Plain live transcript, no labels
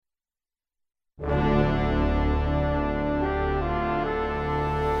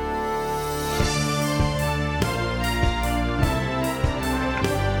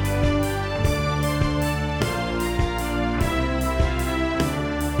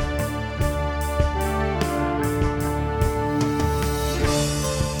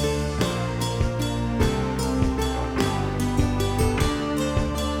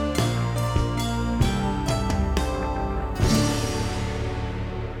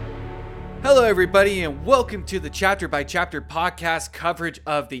Hello, everybody, and welcome to the Chapter by Chapter podcast coverage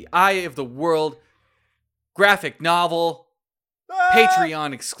of the Eye of the World graphic novel,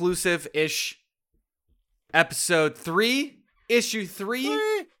 Patreon exclusive-ish, episode 3, issue 3.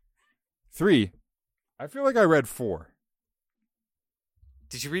 3. I feel like I read 4.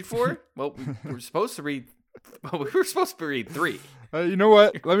 Did you read 4? Well, we were supposed to read 3. You know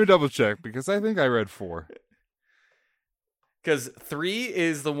what? Let me double check because I think I read 4. Because 3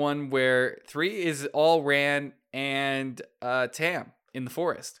 is the one where 3 is all Ran and Tam in the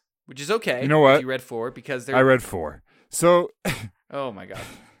forest, which is okay. You know what? You read 4 because they're... I read 4. So... Oh my god.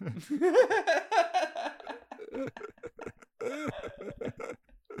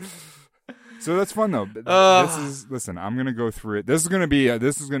 So that's fun though. Listen, I'm gonna go through it. This is gonna be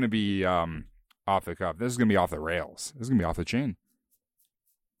off the cuff. This is gonna be off the rails. This is gonna be off the chain.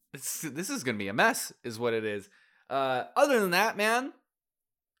 This is gonna be a mess, is what it is. Other than that, man,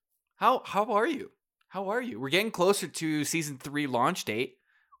 how are you? How are you? We're getting closer to season 3 launch date.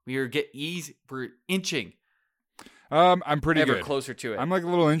 We're inching. I'm pretty ever good. Closer to it. I'm like a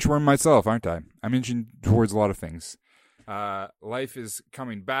little inchworm myself, aren't I? I'm inching towards a lot of things. Life is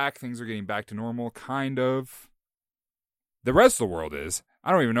coming back. Things are getting back to normal, kind of. The rest of the world is.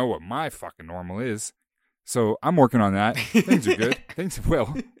 I don't even know what my fucking normal is. So I'm working on that. Things are good. Things are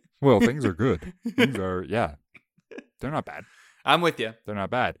good. Things are, yeah. They're not bad. I'm with you. They're not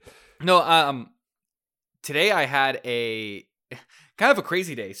bad. No, today I had a kind of a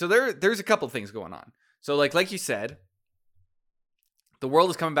crazy day. So there's a couple things going on. So like you said, the world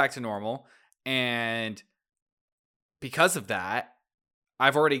is coming back to normal, and because of that,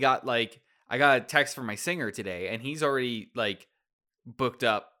 I've already got I got a text from my singer today, and he's already booked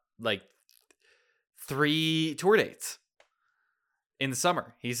up 3 tour dates in the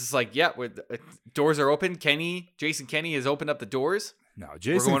summer. He's just doors are open. Jason Kenney has opened up the doors. No,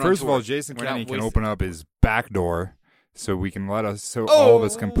 Jason. First of all, Jason Kenney can open up his back door so we can all of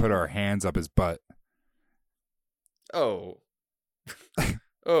us can put our hands up his butt. Oh.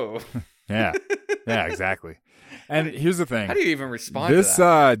 Oh. Yeah, exactly. And here's the thing. How do you even respond to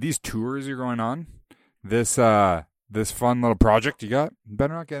that? These tours you're going on, this fun little project you got,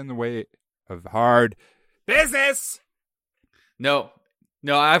 better not get in the way of hard business. No,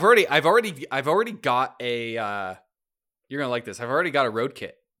 I've already got a, you're going to like this. I've already got a road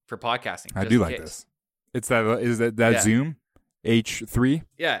kit for podcasting. I do like this. It's that Yeah. Zoom H3?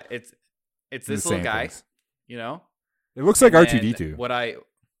 Yeah, it's this little guy, things. you know? It looks like R2-D2.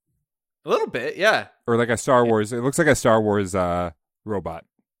 A little bit, yeah. Or like a Star Wars. It looks like a Star Wars robot.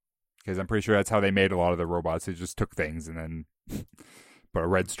 Because I'm pretty sure that's how they made a lot of the robots. They just took things and then put a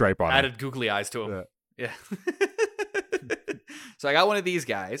red stripe on Added googly eyes to them. Yeah. So I got one of these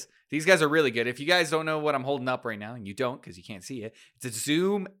guys. These guys are really good. If you guys don't know what I'm holding up right now, and you don't because you can't see it, it's a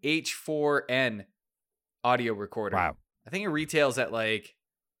Zoom H4n audio recorder. Wow. I think it retails at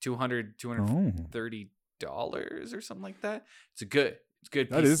 $230 or something like that. It's good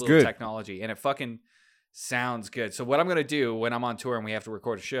piece of little technology, and it fucking sounds good. So what I'm going to do when I'm on tour and we have to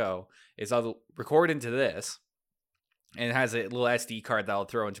record a show is I'll record into this, and it has a little SD card that I'll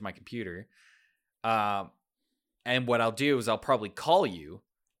throw into my computer. And what I'll do is I'll probably call you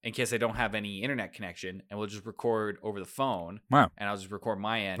in case I don't have any internet connection, and we'll just record over the phone. Wow. And I'll just record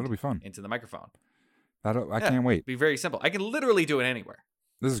my end. That'll be fun. Into the microphone. I can't wait. It'll be very simple. I can literally do it anywhere.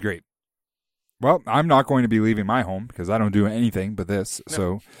 This is great. Well, I'm not going to be leaving my home because I don't do anything but this. No.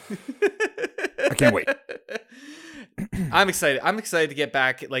 So I can't wait. I'm excited. I'm excited to get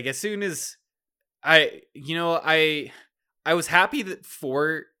back. As soon as I was happy that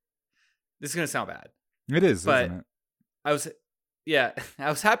this is going to sound bad. It is, but isn't it? I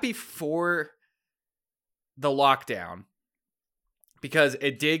was happy for the lockdown because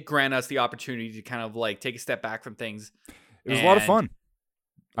it did grant us the opportunity to kind of take a step back from things. It was a lot of fun.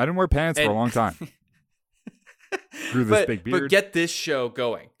 I didn't wear pants for a long time. Grew this big beard. But get this show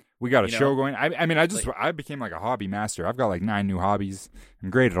going. We got a show going. I became a hobby master. I've got 9 new hobbies. I'm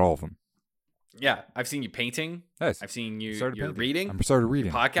great at all of them. Yeah, I've seen you painting. Yes. I've seen you're reading. I started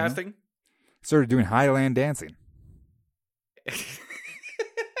reading. Podcasting. You know? Started doing Highland dancing.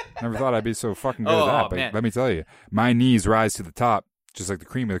 Never thought I'd be so fucking good at that, but man. Let me tell you, my knees rise to the top, just like the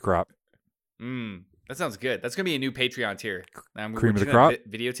cream of the crop. That sounds good. That's gonna be a new Patreon tier. Cream of the crop.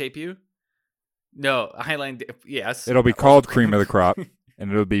 Videotape you? No, Highland. Yes, it'll be called Cream of the Crop,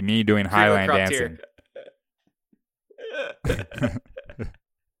 and it'll be me doing Highland dancing.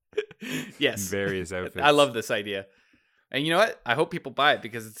 Yes, in various outfits. I love this idea. And you know what? I hope people buy it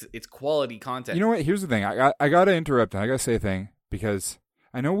because it's quality content. You know what? Here's the thing. I got to interrupt and I got to say a thing because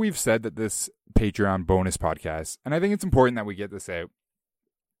I know we've said that this Patreon bonus podcast, and I think it's important that we get this out.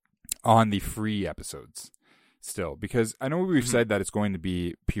 on the free episodes still, because I know we've said that it's going to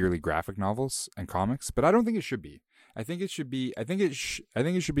be purely graphic novels and comics, but I don't think it should be. I think it should be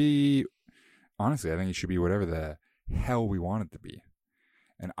honestly, I think it should be whatever the hell we want it to be.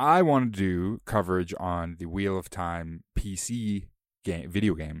 And I want to do coverage on the Wheel of Time PC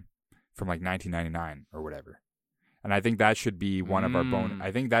video game from like 1999 or whatever. And I think that should be one of our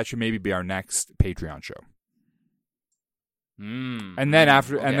I think that should maybe be our next Patreon show. And then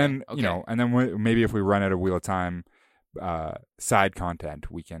after, and then you know, and then maybe if we run out of Wheel of Time side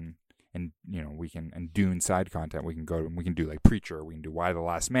content, we can, and you know, we can, and Dune side content, we can go and we can do like Preacher, we can do Why the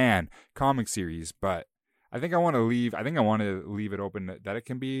Last Man comic series. But I think I want to leave it open that it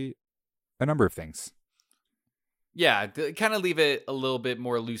can be a number of things. Yeah, kind of leave it a little bit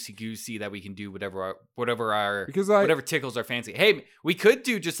more loosey goosey that we can do whatever tickles our fancy. Hey, we could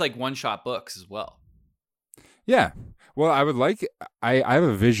do just like one shot books as well. Yeah. Well, I would like, I have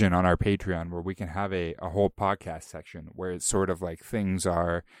a vision on our Patreon where we can have a whole podcast section where it's sort of like things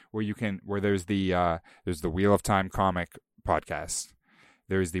are where there's the Wheel of Time comic podcast.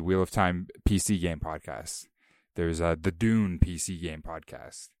 There's the Wheel of Time PC game podcast. There's the Dune PC game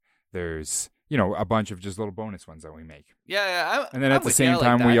podcast. There's, you know, a bunch of just little bonus ones that we make. Yeah. And then at the same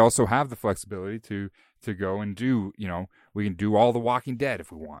time, we also have the flexibility to go and do, you know, we can do all the Walking Dead if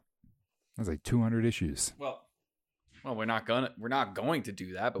we want. That's like 200 issues. Well, we're not going to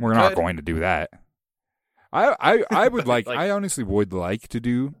do that, but we're not going to do that. I would like, I honestly would like to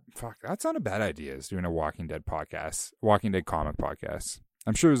do, that's not a bad idea, is doing a Walking Dead podcast, Walking Dead comic podcast.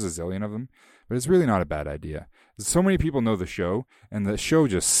 I'm sure there's a zillion of them, but it's really not a bad idea. So many people know the show, and the show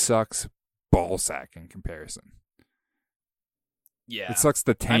just sucks ballsack in comparison. Yeah. It sucks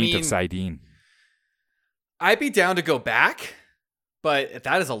the taint of Sidene. I'd be down to go back, but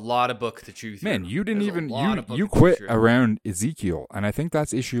that is a lot of book to chew through. Man, you didn't even, you quit around Ezekiel, and I think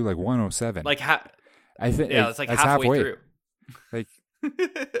that's issue like 107. Like, I think it's like halfway through. Like,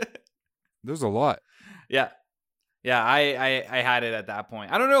 there's a lot. Yeah. Yeah, I had it at that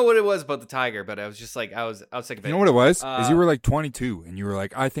point. I don't know what it was about the tiger, but I was just like, I was sick of it. You know what it was? Is you were like 22, and you were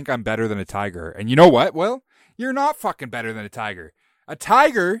like, I think I'm better than a tiger. And you know what? Well, you're not fucking better than a tiger. A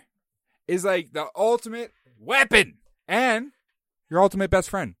tiger is like the ultimate weapon and your ultimate best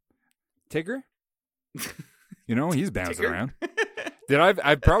friend. Tigger? You know, he's bouncing around.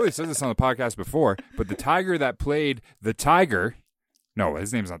 I've probably said this on the podcast before, but the tiger that played the tiger, no,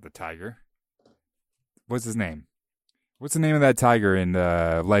 his name's not the tiger. What's his name? What's the name of that tiger in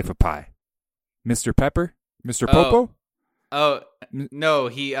Life of Pi? Mr. Pepper? Mr. Popo? Oh, no,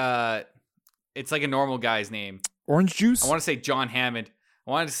 it's like a normal guy's name. Orange Juice? I want to say John Hammond.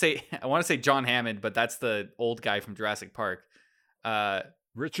 I want to say John Hammond, but that's the old guy from Jurassic Park.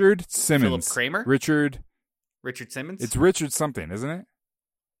 Richard Simmons. Philip Kramer? Richard Simmons? It's Richard something, isn't it?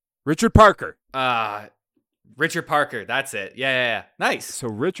 Richard Parker. Richard Parker, that's it. Yeah. Nice. So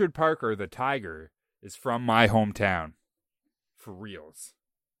Richard Parker, the tiger, is from my hometown. For reals.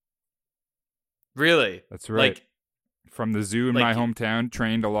 Really? That's right. Like, from the zoo in my hometown,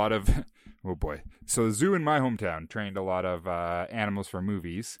 trained a lot of... Oh, boy. So the zoo in my hometown trained a lot of animals for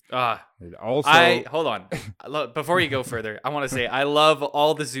movies. Hold on. Before you go further, I want to say I love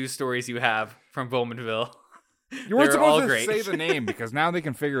all the zoo stories you have from Bowmanville. You weren't supposed to say the name because now they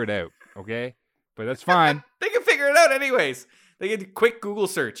can figure it out, okay? But that's fine. They can figure it out anyways. They can do a quick Google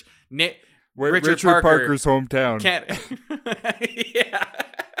search. Richard Parker's hometown. Yeah.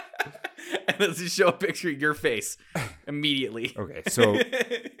 And let's just show a picture of your face immediately. Okay, so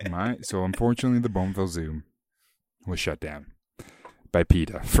unfortunately the Bowmanville Zoo was shut down by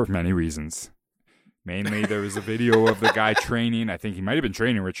PETA for many reasons. Mainly there was a video of the guy training. I think he might have been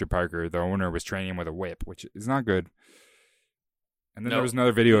training Richard Parker. The owner was training him with a whip, which is not good. And then there was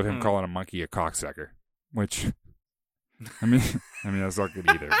another video of him calling a monkey a cocksucker, which I mean that's not good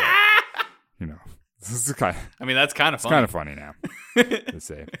either. But, you know, this is kind of, that's kind of funny. It's kind of funny now to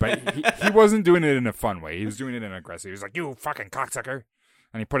say. But he wasn't doing it in a fun way. He was doing it in an aggressive. He was like, "You fucking cocksucker,"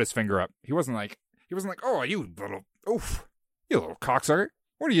 and he put his finger up. He wasn't like, "Oh, you little cocksucker.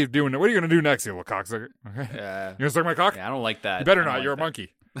 What are you doing? What are you going to do next, you little cocksucker?" Okay. Yeah. You going to suck my cock? Yeah, I don't like that. You better not. You're a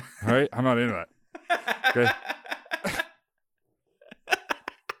monkey. All right? I'm not into that. Okay.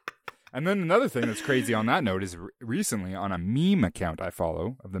 And then another thing that's crazy on that note is recently on a meme account I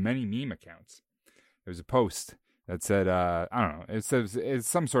follow, of the many meme accounts, there was a post that said, I don't know, it says it's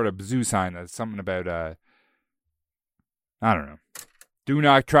some sort of zoo sign that's something about, I don't know, do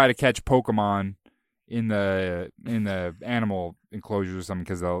not try to catch Pokemon in the animal enclosures or something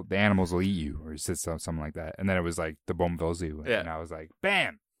because the animals will eat you, or it said something like that. And then it was like the Bowmanville Zoo, and I was like,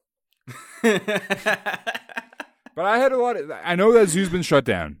 bam. But I had I know that zoo's been shut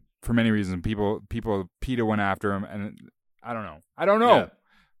down. for many reasons. PETA went after him, and I don't know. Yeah.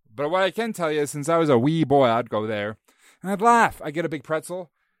 But what I can tell you is, since I was a wee boy, I'd go there and I'd laugh. I'd get a big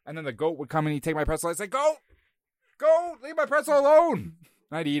pretzel, and then the goat would come and he'd take my pretzel. I'd say, "Goat, leave my pretzel alone."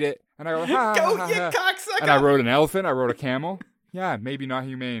 And I'd eat it, and I go, "Ha, Go, ha, you ha." cocksucker! And I rode an elephant. I rode a camel. Yeah, maybe not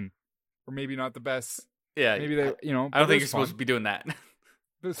humane, or maybe not the best. Yeah, Maybe they, I don't think you're supposed to be doing that.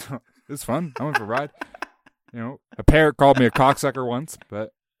 It was fun. I went for a ride. A parrot called me a cocksucker once,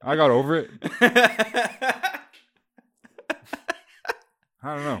 but I got over it.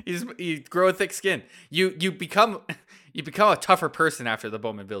 I don't know. You grow a thick skin. You become a tougher person after the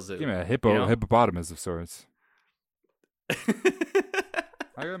Bowmanville Zoo. Give me a hippopotamus of sorts.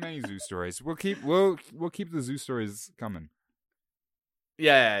 I got many zoo stories. We'll keep the zoo stories coming.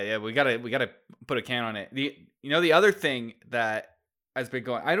 Yeah. We gotta put a can on it. The other thing that has been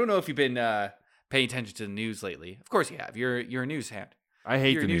going. I don't know if you've been paying attention to the news lately. Of course you have. You're a news hand. I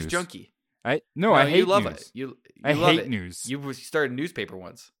hate You're the a news news. junkie. I hate you love news. it. You I love hate it. news. You started a newspaper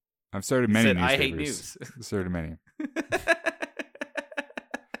once. I've started many Said, newspapers. I hate news. I've started many.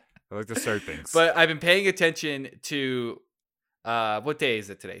 I like to start things. But I've been paying attention to what day is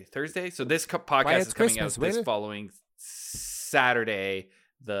it today? Thursday? So this podcast is coming Christmas, out this really? following Saturday,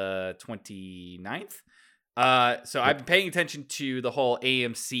 the 29th. So I've been paying attention to the whole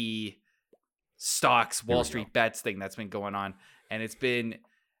AMC stocks, Wall Street bets thing that's been going on. And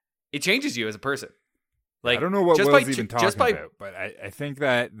it changes you as a person. Like, I don't know what just Will's by, even just talking by, about, but I think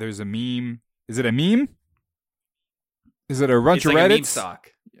that there's a meme. Is it a meme? Is it a bunch of like Reddit? A meme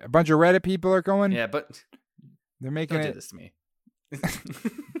stock. A bunch of Reddit people are going? Yeah, but they're making don't it. do this to me.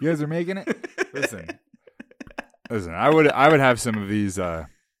 You guys are making it? Listen. I would have some of these AMC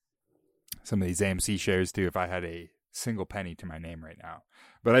shares too if I had a single penny to my name right now.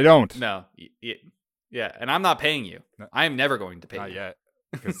 But I don't. No. Yeah, and I'm not paying you. No. I am never going to pay you. Not yet.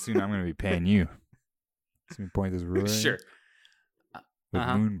 Because soon I'm going to be paying you. So we point this ruler. Sure. With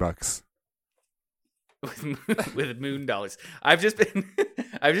moon bucks. with moon dollars. I've just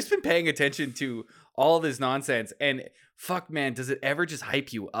been paying attention to all this nonsense, and fuck, man, does it ever just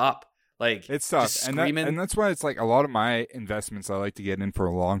hype you up? Like, it's tough, just screaming. and that's why it's like a lot of my investments I like to get in for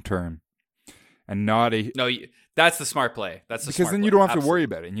a long term, and not a no. That's the smart play. That's the because smart then play. you don't have Absolutely. to worry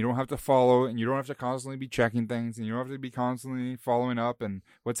about it, and you don't have to follow, and you don't have to constantly be checking things, and you don't have to be constantly following up and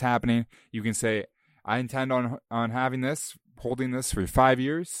what's happening. You can say, I intend on having this, holding this for 5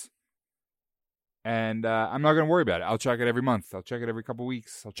 years. And I'm not going to worry about it. I'll check it every month. I'll check it every couple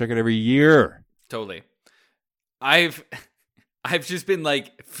weeks. I'll check it every year. Totally. I've just been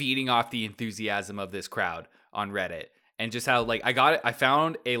like feeding off the enthusiasm of this crowd on Reddit, and just how like I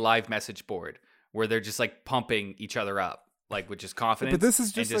found a live message board where they're just like pumping each other up, like with just confidence. But this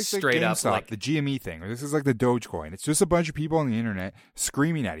is just like straight the up GameStop, like the GME thing. Or this is like the Dogecoin. It's just a bunch of people on the internet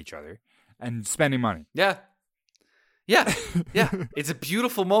screaming at each other and spending money. Yeah. It's a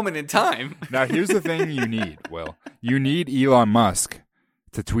beautiful moment in time. Now, here's the thing you need, Will. You need Elon Musk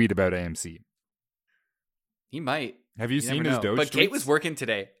to tweet about AMC. He might. Have you seen his Doge But Kate tweets? was working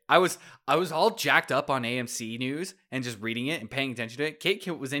today. I was all jacked up on AMC news and just reading it and paying attention to it. Kate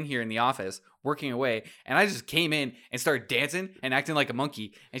was in here in the office working away, and I just came in and started dancing and acting like a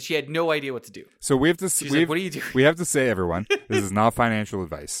monkey, and she had no idea what to do. So we have to. She's like, "What are you doing?" We have to say, everyone, this is not financial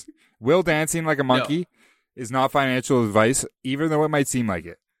advice. Will dancing like a monkey is not financial advice, even though it might seem like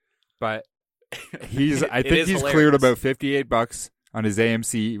it. But I think he's hilarious. cleared about $58 on his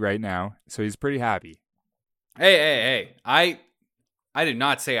AMC right now, so he's pretty happy. Hey! I did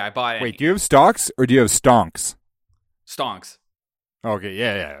not say I bought any. Wait, do you have stocks or do you have stonks? Stonks. Okay,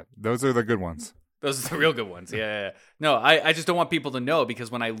 yeah. Those are the good ones. Those are the real good ones. Yeah. No, I just don't want people to know, because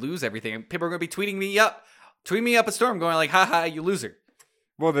when I lose everything, people are going to be tweeting me up a storm, going like, "Ha, you loser."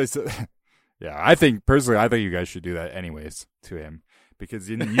 Well, yeah, I think you guys should do that anyways to him, because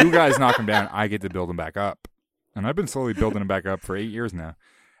you guys knock him down, I get to build him back up, and I've been slowly building him back up for 8 years now,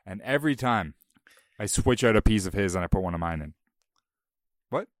 and every time I switch out a piece of his and I put one of mine in.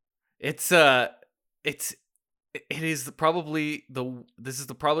 What? This is probably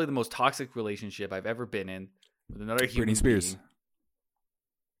the most toxic relationship I've ever been in with another human Britney Spears. being.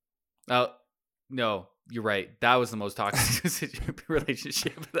 Oh, no, you're right. That was the most toxic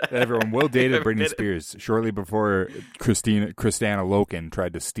relationship that Everyone, Will I've dated ever Britney been in. Spears shortly before Christina Loken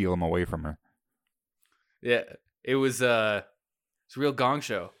tried to steal him away from her. Yeah, it was it's a real gong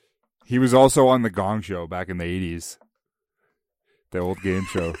show. He was also on the Gong Show back in the 80s. The old game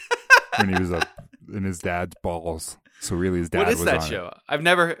show when he was in his dad's balls. So really his dad What is was that on show? it. I've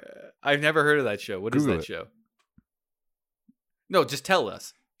never heard of that show. What is Google that it. show? No, just tell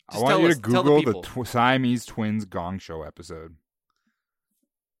us. I Just want tell you us. to Tell the Google people. the Siamese Twins Gong Show episode.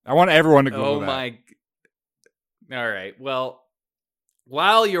 I want everyone to Google Oh that. my. All right. Well,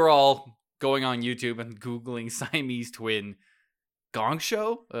 while you're all going on YouTube and Googling Siamese twin gong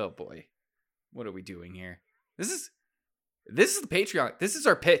show, oh boy, what are we doing here? This is the Patreon. This is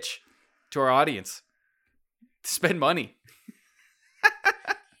our pitch to our audience to spend money.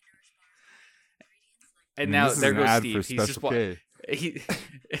 And now this is there an goes ad Steve. for He's just Special K.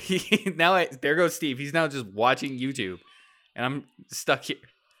 there goes Steve. He's now just watching YouTube, and I'm stuck here.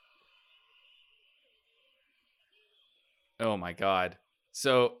 Oh my god!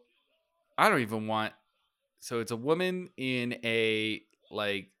 So I don't even want. So it's a woman in a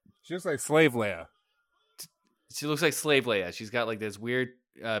like. She looks like Slave Leia. She looks like Slave Leia. She's got like this weird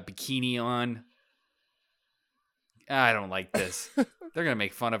bikini on. I don't like this. They're gonna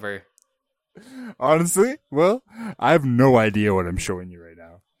make fun of her. Honestly, well, I have no idea what I'm showing you right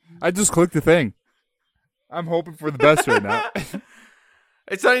now. I just clicked the thing. I'm hoping for the best right now.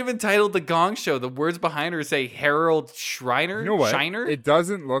 It's not even titled The Gong Show. The words behind her say Harold Schreiner. You know what? Shiner? It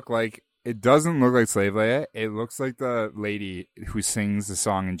doesn't look like Slave Leia. It looks like the lady who sings the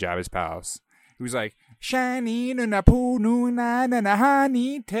song in Jabba's palace. Who's like Shani na pu nu na na na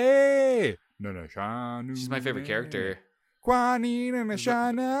hani te. No, shanu. She's my favorite character. Kwani na na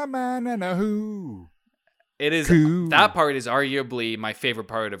shana ma na na hu. It is Cool. That part is arguably my favorite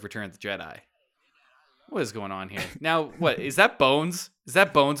part of Return of the Jedi. What is going on here? Now, what is that? Bones? Is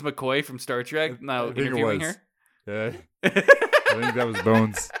that Bones McCoy from Star Trek? Now I think it interviewing was. her. Yeah, I think that was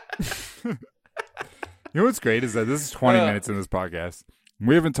Bones. You know what's great is that this is 20 minutes in this podcast.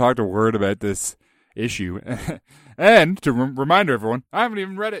 We haven't talked a word about this issue. And to remind everyone, I haven't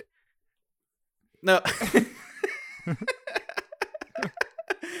even read it. No.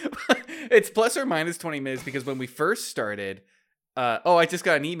 It's plus or minus 20 minutes because when we first started, I just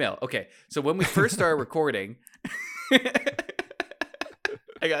got an email. Okay. So when we first started recording, this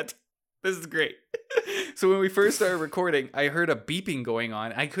is great. So when we first started recording, I heard a beeping going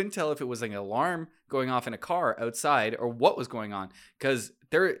on. I couldn't tell if it was like an alarm going off in a car outside or what was going on. Cause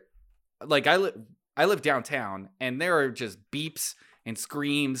I live downtown and there are just beeps and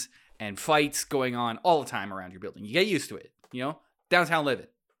screams and fights going on all the time around your building. You get used to it, downtown living.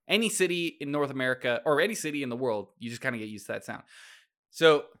 Any city in North America or any city in the world, you just kind of get used to that sound.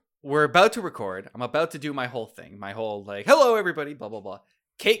 So we're about to record. I'm about to do my whole thing, my whole like, hello, everybody, blah, blah, blah.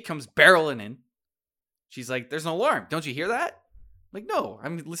 Kate comes barreling in. She's like, there's an alarm. Don't you hear that? I'm like, no,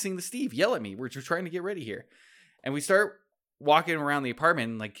 I'm listening to Steve yell at me. We're just trying to get ready here. And we start walking around the apartment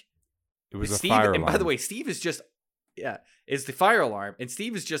and like, It was Steve, a fire and alarm. by the way, Steve is just, is the fire alarm. And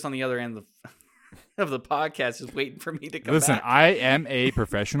Steve is just on the other end of the podcast just waiting for me to come Listen, back. I am a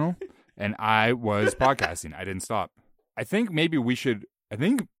professional and I was podcasting. I didn't stop. I think maybe we should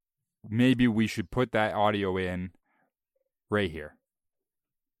put that audio in right here.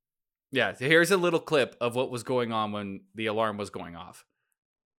 Yeah, so here's a little clip of what was going on when the alarm was going off.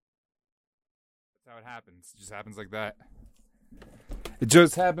 That's how it happens. It just happens like that. It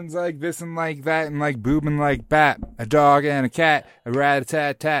just happens like this and like that and like boob and like bat. A dog and a cat, a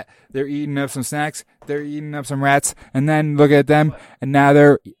rat-a-tat-tat. They're eating up some snacks. They're eating up some rats. And then look at them. And now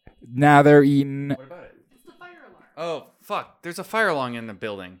they're eating. What about it? It's the fire alarm. Oh, fuck. There's a fire alarm in the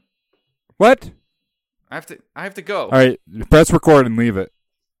building. What? I have to go. All right, press record and leave it.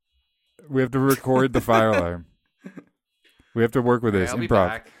 We have to record the fire alarm. We have to work with All right, this. I'll be Improv.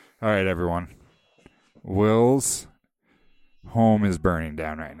 back. All right, everyone. Will's home is burning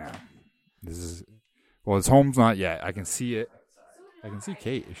down right now. His home's not yet. I can see it. I can see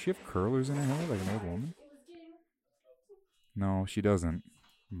Kate. Does she have curlers in her hair like an old woman? No, she doesn't.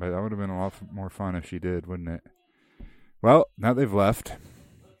 But that would have been a lot more fun if she did, wouldn't it? Well, now they've left.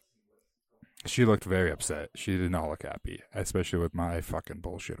 She looked very upset. She did not look happy, especially with my fucking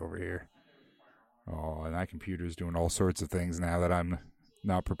bullshit over here. Oh, and that computer's doing all sorts of things now that I'm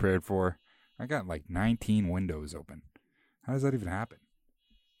not prepared for. I got like 19 windows open. How does that even happen?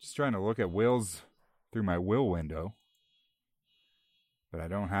 Just trying to look at Will's through my Will window. But I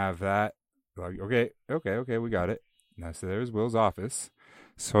don't have that. Like, okay, we got it. Now, so there's Will's office.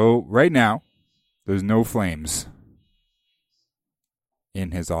 So right now, there's no flames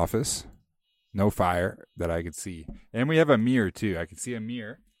in his office. No fire that I could see. And we have a mirror, too. I can see a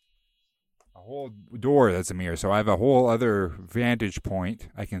mirror. A whole door that's a mirror. So I have a whole other vantage point.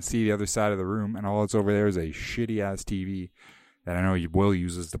 I can see the other side of the room. And all that's over there is a shitty-ass TV that I know Will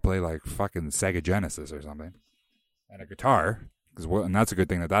uses to play, like, fucking Sega Genesis or something. And a guitar. And that's a good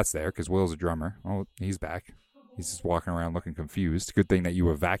thing that that's there, because Will's a drummer. Oh, he's back. He's just walking around looking confused. Good thing that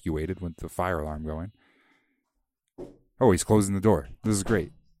you evacuated with the fire alarm going. Oh, he's closing the door. This is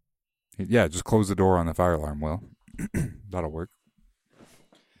great. Yeah, just close the door on the fire alarm, Will. That'll work.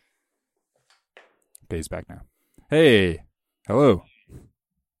 days back now. Hey, hello.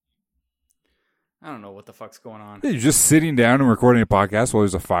 I don't know what the fuck's going on. You're just sitting down and recording a podcast while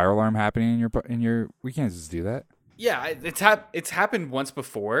there's a fire alarm happening in your. We can't just do that. Yeah, it's happened once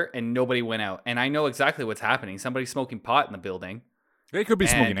before, and nobody went out. And I know exactly what's happening. Somebody's smoking pot in the building. They could be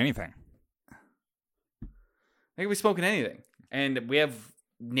smoking anything. They could be smoking anything. And we have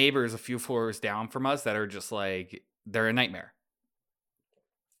neighbors a few floors down from us that are just like, they're a nightmare.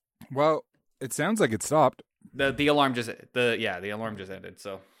 Well, it sounds like it stopped. The alarm the alarm just ended.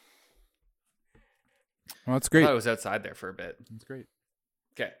 So, well, that's great. I was outside there for a bit. That's great.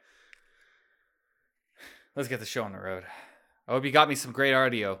 Okay, let's get the show on the road. I hope you got me some great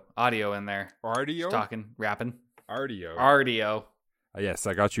audio in there. Audio, just talking, rapping. Audio. Yes,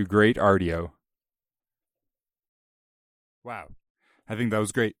 I got you great audio. Wow, I think that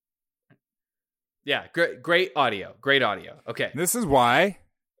was great. Yeah, great audio. Okay, this is why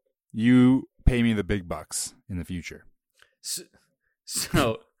you pay me the big bucks in the future.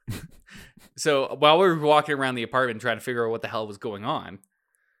 So while we were walking around the apartment trying to figure out what the hell was going on,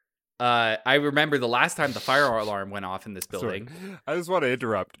 I remember the last time the fire alarm went off in this building. Sorry. I just want to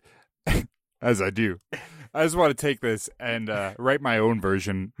interrupt, as I do. I just want to take this and write my own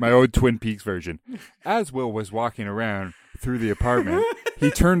version, my own Twin Peaks version. As Will was walking around through the apartment, he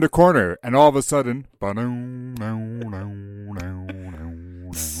turned a corner, and all of a sudden, there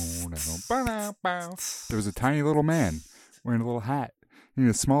was a tiny little man wearing a little hat and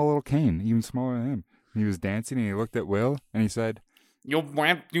a small little cane, even smaller than him. And he was dancing, and he looked at Will, and he said, "You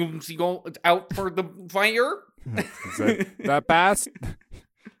go out for the fire?" He said, "That passed."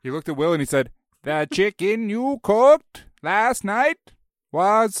 He looked at Will, and he said, "That chicken you cooked last night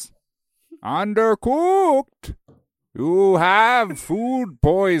was undercooked. You have food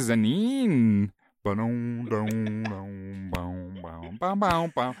poisoning." And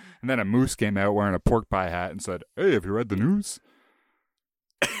then a moose came out wearing a pork pie hat and said, "Hey, have you read the news?"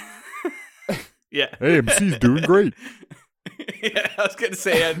 Yeah. AMC's doing great. Yeah, I was gonna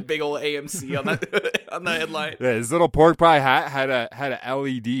say a big old AMC on that on the headline. Yeah, his little pork pie hat had a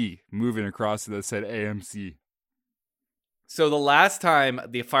LED moving across it that said AMC. So the last time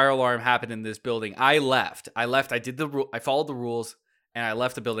the fire alarm happened in this building, I left. I followed the rules, and I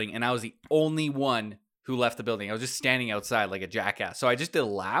left the building, and I was the only one who left the building. I was just standing outside like a jackass. So I just did a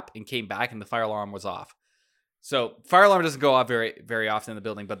lap and came back, and the fire alarm was off. So fire alarm doesn't go off very, very often in the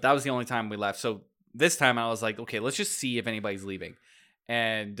building, but that was the only time we left. So this time I was like, okay, let's just see if anybody's leaving.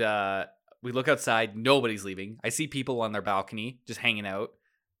 And we look outside. Nobody's leaving. I see people on their balcony just hanging out,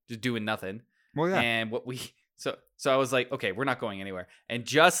 just doing nothing. Well, yeah. And so I was like, okay, we're not going anywhere. And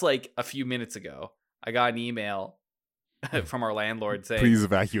just like a few minutes ago, I got an email from our landlord saying, "Please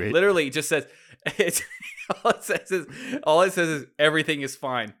evacuate." Literally, it just says, all it says is everything is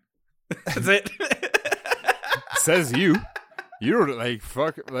fine. That's it. Says you. You don't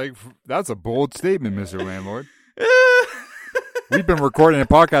that's a bold statement, Mr. Landlord. We've been recording a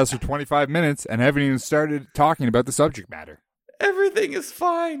podcast for 25 minutes and haven't even started talking about the subject matter. Everything is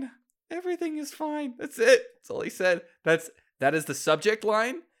fine. Everything is fine. That's it. That's all he said. That is the subject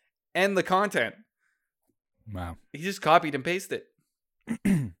line and the content. Wow. He just copied and pasted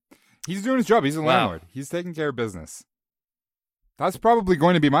it. He's doing his job. He's a landlord. He's taking care of business. That's probably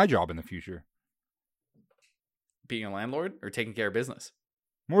going to be my job in the future. Being a landlord or taking care of business?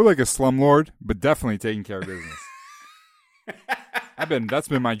 More like a slumlord, but definitely taking care of business. That's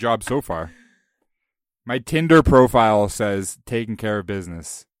been my job so far. My Tinder profile says taking care of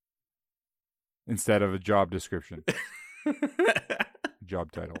business instead of a job description.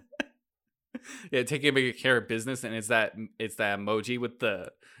 Job title. Yeah, taking care of business, and it's that emoji with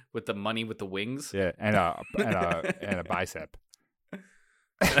the money with the wings. Yeah, and a bicep.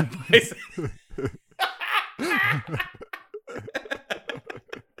 And a bicep.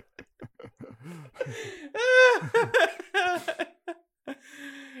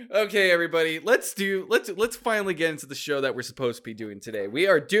 Okay, everybody, let's finally get into the show that we're supposed to be doing today. We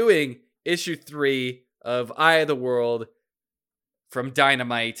are doing issue 3 of Eye of the World from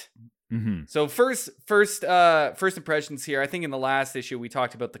Dynamite. Mm-hmm. So first impressions here. I think in the last issue we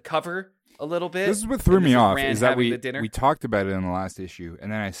talked about the cover a little bit. This is what threw me off, is that we talked about it in the last issue,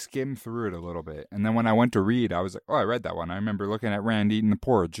 and then I skimmed through it a little bit, and then when I went to read, I was like, oh, I read that one. I remember looking at Rand eating the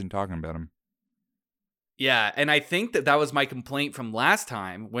porridge and talking about him. Yeah, and I think that was my complaint from last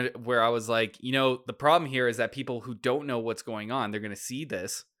time, where I was like, the problem here is that people who don't know what's going on, they're going to see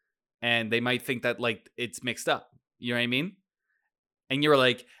this, and they might think that, like, it's mixed up. You know what I mean? And you were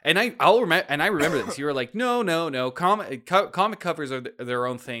like, and I remember this. You were like, no. Comic covers are their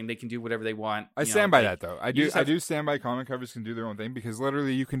own thing. They can do whatever they want. I stand by that though. I do stand by comic covers can do their own thing because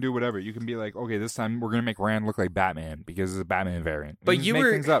literally you can do whatever. You can be like, okay, this time we're gonna make Rand look like Batman because it's a Batman variant. But you make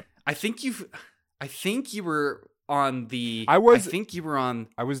things up. I think you were on the. I was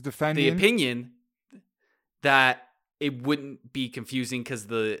the defending opinion that it wouldn't be confusing because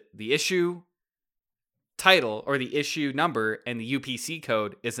the issue title or the issue number and the UPC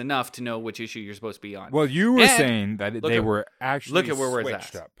code is enough to know which issue you're supposed to be on. Well, you were saying that they were actually look at where we're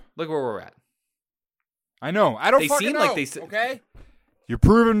switched at. up. Look where we're at. I know. I don't They fucking seem know. like they okay? You're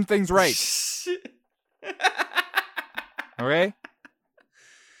proving things right. Okay?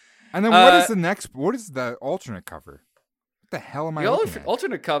 And then what is the alternate cover? What the hell am I looking at?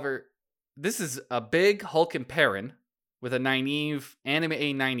 Alternate cover, this is a big Hulk and Perrin with a Nynaeve.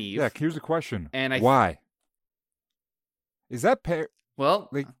 Yeah, here's the question. And why? Is that Well,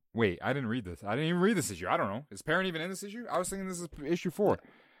 like, wait, I didn't read this. I didn't even read this issue. I don't know. Is Perrin even in this issue? I was thinking this is issue 4.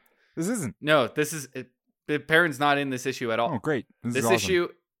 This isn't. No, Perrin's not in this issue at all. Oh, great. This is issue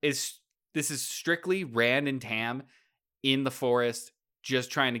is strictly Rand and Tam in the forest just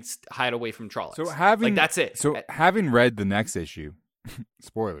trying to hide away from Trollocs. So that's it. So having read the next issue,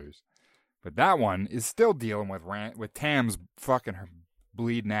 spoilers, but that one is still dealing with Tam's fucking her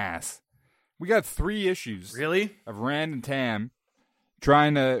bleeding ass. We got 3 issues. Really? Of Rand and Tam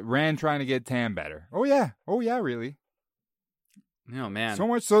trying to get Tam better. Oh yeah, really. Oh man. So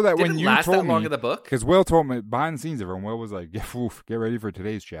much so that when you last told that me, long of the book, because Will told me behind the scenes, everyone, Will was like, "Get ready for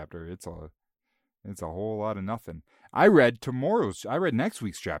today's chapter. It's a whole lot of nothing." I read next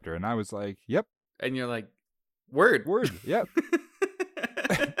week's chapter, and I was like, "Yep." And you're like, "Word, yep."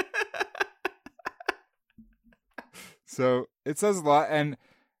 So it says a lot, and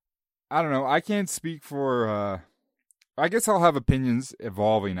I don't know. I can't speak for. I guess I'll have opinions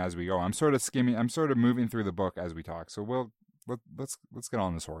evolving as we go. I'm sort of moving through the book as we talk. So let's get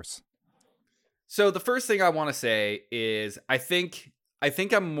on this horse. So the first thing I want to say is I think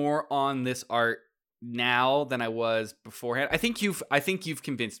I'm more on this art now than I was beforehand. I think you've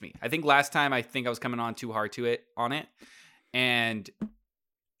convinced me. I think last time I was coming on too hard on it. And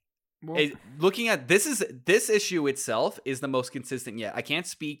looking at this issue itself is the most consistent yet. I can't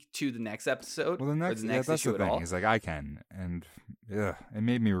speak to the next episode. Well, the next that's issue the thing. At all. Is like I can, and it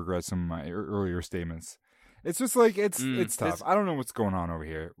made me regret some of my earlier statements. It's just like it's tough. I don't know what's going on over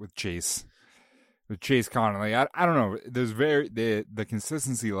here with Chase Connolly. I don't know. There's the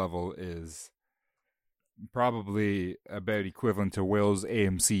consistency level is probably about equivalent to Will's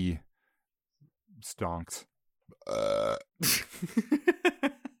AMC stonks. Oh,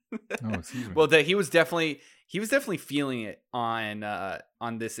 excuse me. Well, he was definitely feeling it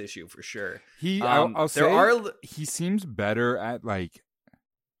on this issue for sure. I'll say he seems better at like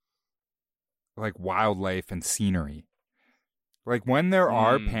wildlife and scenery. Like when there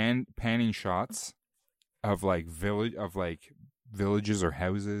are panning shots of like villages or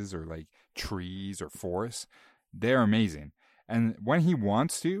houses or like trees or forests, they're amazing. And when he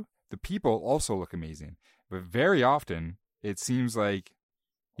wants to, the people also look amazing. But very often it seems like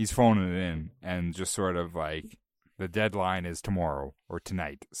he's phoning it in and just sort of like the deadline is tomorrow or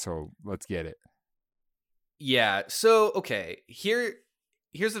tonight, so let's get it. Yeah. So okay,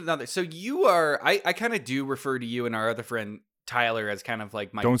 here's another. So you are. I kind of do refer to you and our other friend Tyler as kind of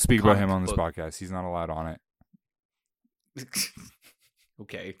like my. Don't speak about him on this podcast. He's not allowed on it.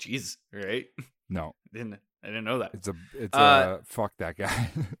 Okay. Jeez. All right. No. I didn't know that. It's a fuck that guy.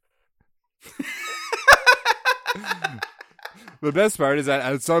 The best part is that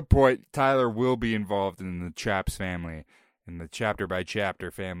at some point, Tyler will be involved in the Chaps family, in the chapter by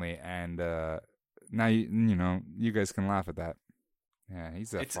chapter family, and now you guys can laugh at that. Yeah,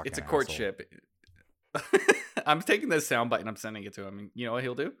 he's a fucking It's a courtship. I'm taking this soundbite and I'm sending it to him. And you know what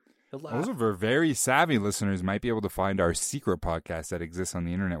he'll do? He'll laugh. Those of our very savvy listeners might be able to find our secret podcast that exists on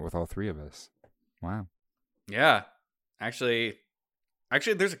the internet with all 3 of us. Wow. Yeah, actually,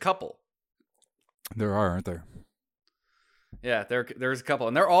 there's a couple. There are, aren't there? Yeah, there's a couple,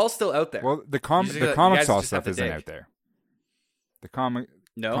 and they're all still out there. Well, the comic sauce stuff isn't out there. The comic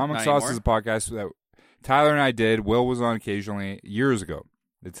sauce is a podcast that Tyler and I did. Will was on occasionally years ago.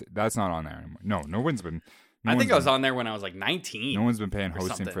 That's not on there anymore. No one's been. I think I was on there when I was like 19. No one's been paying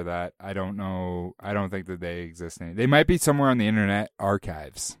hosting for that. I don't know. I don't think that they exist. They might be somewhere on the internet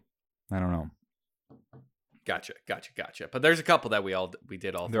archives. I don't know. Gotcha. But there's a couple that we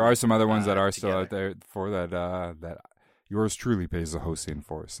did all. There are some other ones that are still out there for that yours truly pays the hosting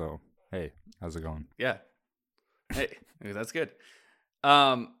for. So hey, how's it going? Yeah. Hey, that's good.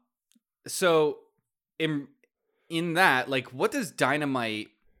 So in in that, like, what does Dynamite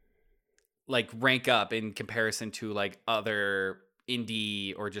like rank up in comparison to like other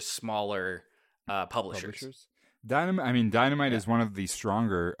indie or just smaller publishers? Dynamite Yeah. is one of the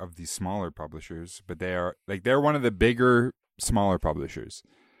stronger of the smaller publishers, but they're one of the bigger smaller publishers.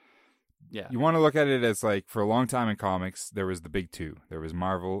 Yeah. You want to look at it as like, for a long time in comics, there was the big two. There was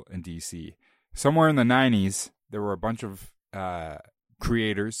Marvel and DC. Somewhere in the 90s, there were a bunch of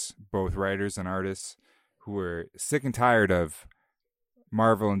creators, both writers and artists, who were sick and tired of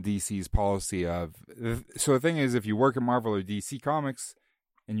Marvel and DC's policy of... So the thing is, if you work at Marvel or DC Comics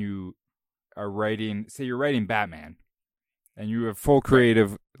and you are writing... Say you're writing Batman, and you have full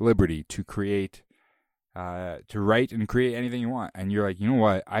creative liberty to create... to write and create anything you want. And you're like, you know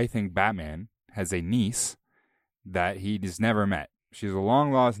what? I think Batman has a niece that he has never met. She's a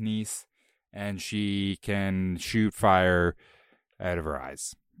long-lost niece, and she can shoot fire out of her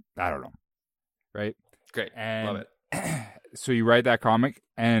eyes. I don't know. Right? Great. And Love it. so you write that comic,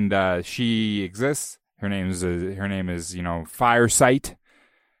 and she exists. Her name is Fire Sight,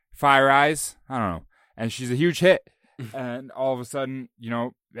 Fire Eyes. I don't know. And she's a huge hit. And all of a sudden,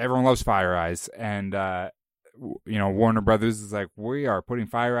 everyone loves Fire Eyes. And, Warner Brothers is like, we are putting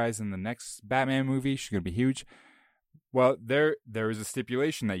Fire Eyes in the next Batman movie. She's going to be huge. Well, there is a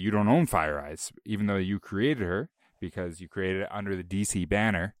stipulation that you don't own Fire Eyes, even though you created her, because you created it under the DC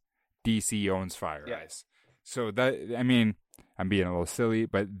banner. DC owns Fire Eyes. So I'm being a little silly,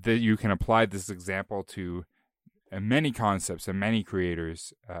 but you can apply this example to many concepts and many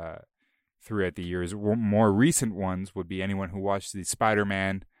creators throughout the years. More recent ones would be anyone who watched the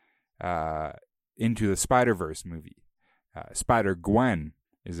Spider-Man Into the Spider-Verse movie. Spider-Gwen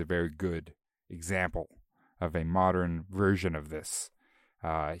is a very good example of a modern version of this.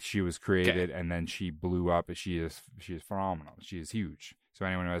 She was created and then she blew up. She is phenomenal. She is huge. So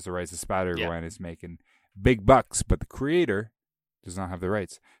anyone who has the rights to Spider-Gwen is making big bucks, but the creator does not have the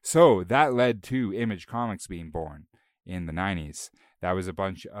rights. So that led to Image Comics being born in the 90s. That was a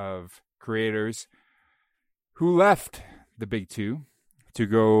bunch of creators who left the big two to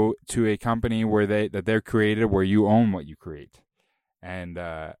go to a company that they're created, where you own what you create. And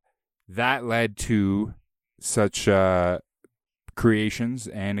that led to such creations,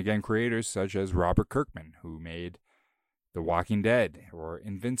 and again, creators such as Robert Kirkman, who made The Walking Dead or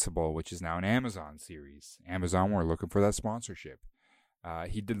Invincible, which is now an Amazon series. Amazon were looking for that sponsorship.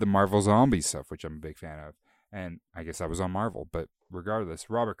 He did the Marvel Zombies stuff, which I'm a big fan of. And I guess I was on Marvel, but regardless,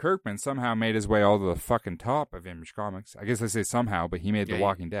 Robert Kirkman somehow made his way all to the fucking top of Image Comics. I guess I say somehow, but he made The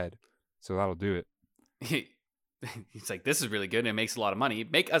Walking Dead, so that'll do it. He's like, this is really good, and it makes a lot of money.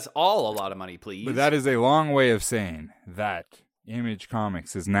 Make us all a lot of money, please. But that is a long way of saying that Image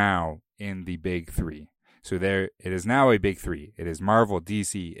Comics is now in the big three. So it is now a big three. It is Marvel,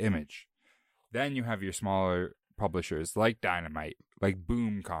 DC, Image. Then you have your smaller publishers like Dynamite, like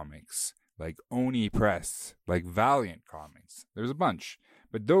Boom Comics, like Oni Press, like Valiant Comics. There's a bunch,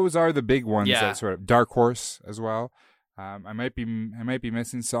 but those are the big ones. That sort of Dark Horse as well. I might be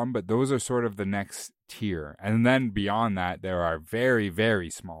missing some, but those are sort of the next tier. And then beyond that, there are very,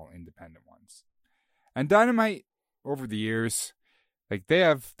 very small independent ones. And Dynamite, over the years, like they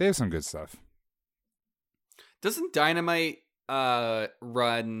have some good stuff. Doesn't Dynamite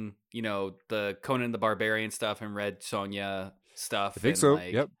run, the Conan the Barbarian stuff and Red Sonja stuff? I think so.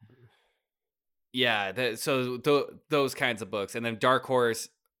 Yep. Yeah, those kinds of books, and then Dark Horse,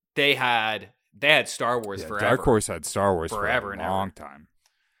 they had Star Wars forever. Dark Horse had Star Wars forever for a long time,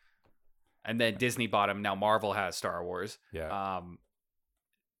 and then Disney bought them. Now Marvel has Star Wars. Yeah.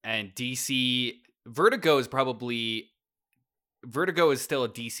 And DC Vertigo is still a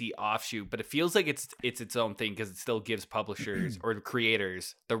DC offshoot, but it feels like it's its own thing because it still gives publishers or the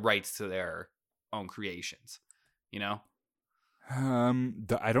creators the rights to their own creations. I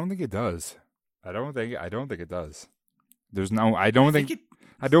don't think it does. I don't think it does. I don't think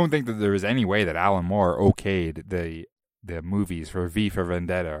that there is any way that Alan Moore okayed the movies for V for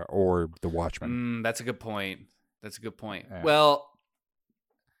Vendetta or The Watchmen. That's a good point. Yeah. Well,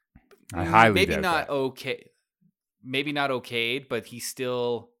 I highly doubt not that. okay. Maybe not okayed, but he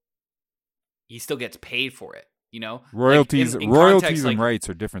still gets paid for it. Royalties, like in royalties context, and rights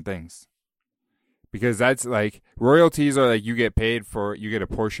are different things. Because that's like royalties are like you get a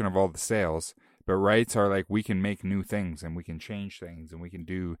portion of all the sales. But rights are like we can make new things and we can change things and we can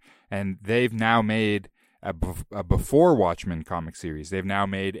do. And they've now made a before Watchmen comic series. They've now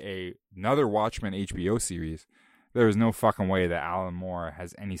made another Watchmen HBO series. There is no fucking way that Alan Moore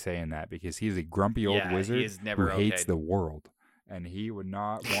has any say in that because he's a grumpy old wizard who hates the world, and he would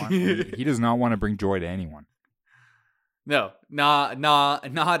not want. He does not want to bring joy to anyone. No, not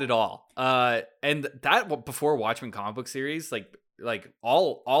at all. And that before Watchmen comic book series, like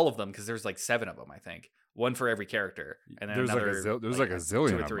all of them, because there's like 7 of them, I think, one for every character, and then There's another, like a zillion 2 or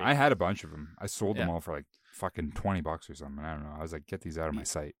of them. 3. I had a bunch of them. I sold them Yeah. all for like fucking $20 or something. I don't know. I was like, get these out of my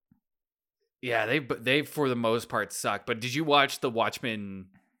sight. Yeah, they for the most part suck. But did you watch the Watchmen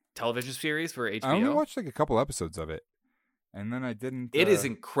television series for HBO? I only watched like a couple episodes of it, and then I didn't. It is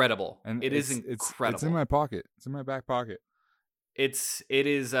incredible. And it is it's incredible. in my pocket. It's in my back pocket. It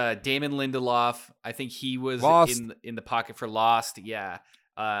is Damon Lindelof. I think he was Lost. in the pocket for Lost. Yeah.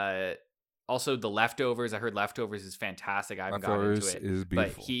 Also The Leftovers. I heard Leftovers is fantastic. I haven't gotten into Leftovers it, is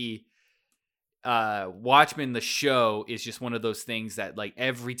but beautiful. Watchmen the show is just one of those things that, like,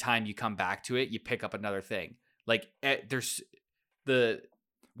 every time you come back to it, you pick up another thing. Like, there's the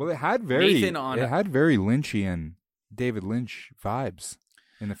Well, it had very Nathan on- it had very Lynchian David Lynch vibes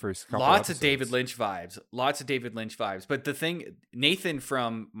in the first couple. lots episodes. of David Lynch vibes. But the thing, Nathan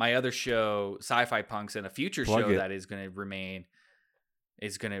from my other show, Sci-Fi Punks, and a future Plug show it. that is going to remain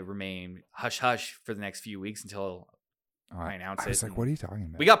hush hush for the next few weeks until I announce it. I was like, and what are you talking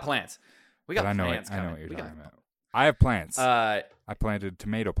about? we got plans. We got But plans. I know coming. what you're We got- talking about. I have plants. Uh, I planted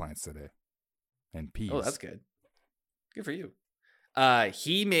tomato plants today, and peas. oh, that's good. Good for you.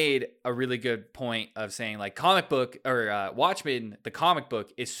 He made a really good point of saying, like, comic book or Watchmen, the comic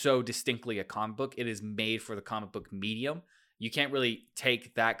book is so distinctly a comic book. It is made for the comic book medium. You can't really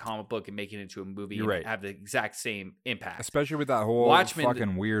take that comic book and make it into a movie You're and right. have the exact same impact. Especially with that whole Watchmen-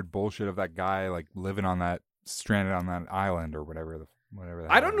 fucking weird bullshit of that guy like living on that stranded on that island or whatever the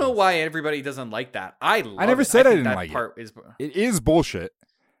I don't know why everybody doesn't like that. I never it. said I think didn't that like it. part is It is bullshit.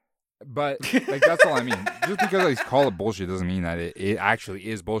 But like that's all I mean. Just because I call it bullshit doesn't mean that it actually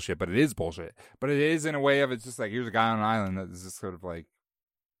is bullshit, but it is bullshit. But it is in a way of it's just like here's a guy on an island that is just sort of like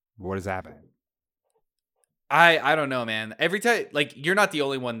what is happening? I don't know, man. Every time, like, you're not the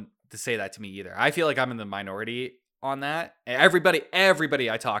only one to say that to me either. I feel like I'm in the minority on that. Everybody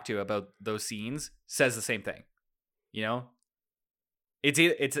I talk to about those scenes says the same thing. You know, it's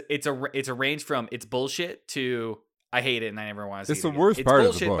a range from it's bullshit to I hate it and I never want to see it. It's the again. worst It's part of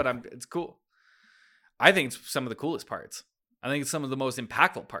the bullshit, book. but it's cool. I think it's some of the coolest parts. I think it's some of the most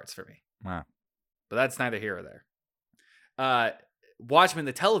impactful parts for me. Wow. But that's neither here or there. Watchmen,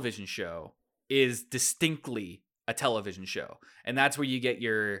 the television show, is distinctly a television show. And that's where you get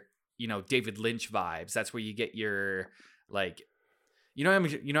your, David Lynch vibes. That's where you get your, like,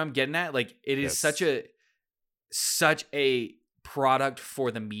 I'm getting at? Like, it is Yes. such a product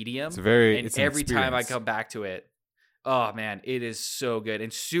for the medium. It's And an every time I experience. come back to it, oh man, it is so good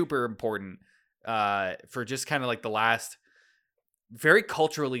and super important for just kind of like the last, very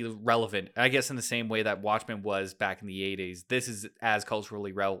culturally relevant, I guess, in the same way that Watchmen was back in the 80s. This is as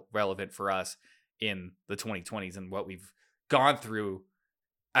culturally relevant for us in the 2020s and what we've gone through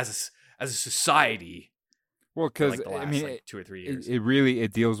as a society. Well, for because like the last 2 or 3 years.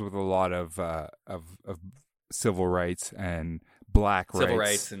 it deals with a lot of civil rights and black Civil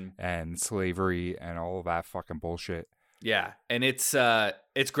rights rights and slavery and all of that fucking bullshit. Yeah, and it's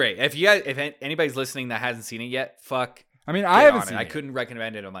great. If anybody's listening that hasn't seen it yet, I mean, get I haven't on seen it. I it. couldn't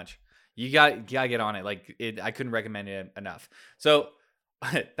recommend it much. You got to get on it. Like I couldn't recommend it enough. So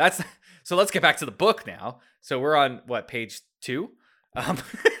so let's get back to the book now. So we're on page 2?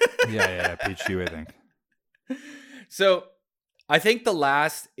 Yeah, page 2, I think. So I think the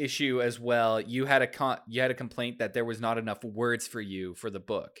last issue as well, you had a complaint that there was not enough words for you for the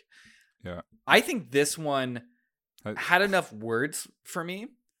book. Yeah. I think this one had enough words for me,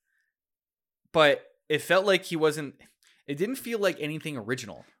 but it felt like it didn't feel like anything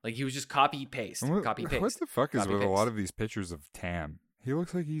original. Like he was just copy paste. What the fuck is copy, with a paste. lot of these pictures of Tam? He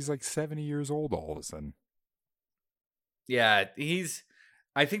looks like he's like 70 years old all of a sudden. Yeah,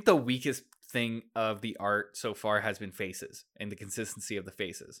 I think the weakest thing of the art so far has been faces and the consistency of the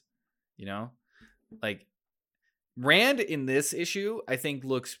faces. Like Rand in this issue, I think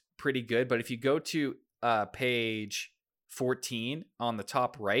looks pretty good. But if you go to page 14 on the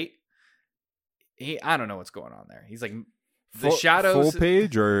top right, I don't know what's going on there. He's like the shadows. Full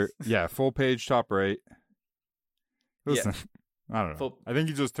page full page top right. Listen, I don't know. I think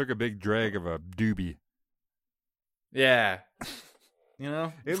he just took a big drag of a doobie. Yeah.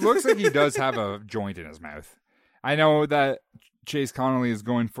 It looks like he does have a joint in his mouth. I know that Chase Connolly is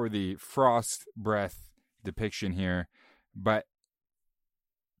going for the frost breath depiction here, but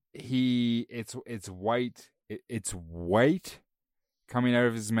it's white. It's white coming out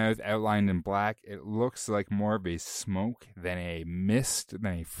of his mouth, outlined in black. It looks like more of a smoke than a mist,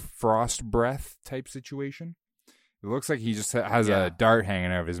 than a frost breath type situation. It looks like he just has a dart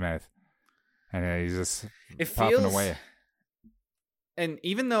hanging out of his mouth, and he's just puffing away. And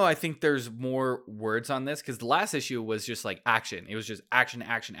even though I think there's more words on this, because the last issue was just like action. It was just action,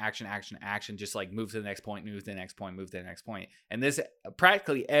 action, action, action, action. Just like move to the next point, move to the next point, move to the next point. And this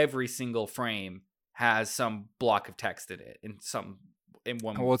practically every single frame has some block of text in it, in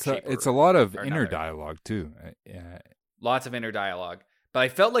one. Well, shape it's a lot of or inner another. dialogue too. Lots of inner dialogue. But I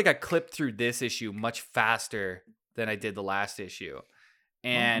felt like I clipped through this issue much faster than I did the last issue.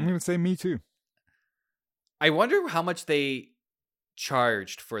 And I'm gonna say me too. I wonder how much they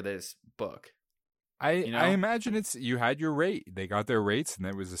charged for this book. I You know? I imagine you had your rate. They got their rates, and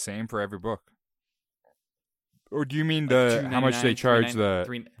it was the same for every book. Or do you mean Like how much they $2.99, charge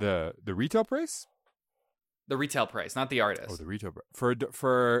 $3.99 the retail price? the retail price, not the artist. Oh, the retail price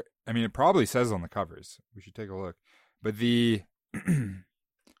for. I mean, it probably says on the covers. We should take a look. But the,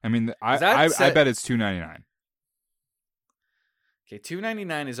 I mean, I bet it's $2.99. Okay,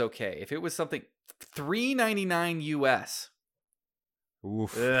 $2.99 is okay. If it was something $3.99 US.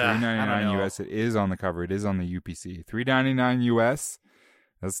 Oof, Ugh, I don't $3.99 know. US. It is on the cover. It is on the UPC. $3.99 US.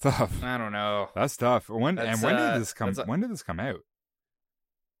 That's tough. I don't know. That's tough. When did this come? that's When did this come out?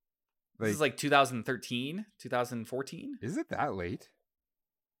 This is like 2013, 2014. Is it that late?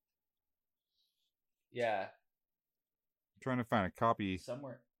 Yeah, I'm trying to find a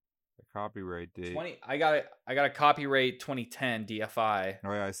somewhere. copyright date. 20. I got a copyright 2010 DFI,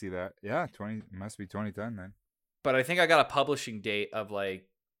 Oh yeah, I see that. Yeah, 20 must be 2010 then. but I think I got a publishing date of like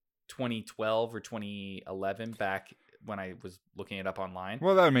 2012 or 2011 back when I was looking it up online.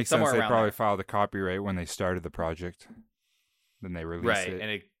 Well, that would make sense. Somewhere They around probably there. filed a copyright when they started the project. Then they released Right, it.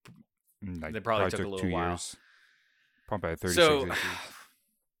 and it Like, they probably took a little 2 while. years. Pump out 36 So, issues.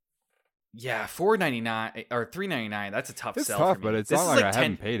 yeah, $4.99 or $3.99. That's a tough It's sell. tough, for me. but it's This not is like like I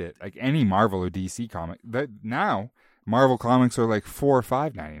haven't paid it. Like any Marvel or DC comic. Now Marvel comics are like $4 or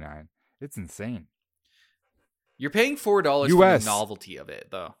 $5.99. It's insane. You're paying $4 for US. the novelty of it,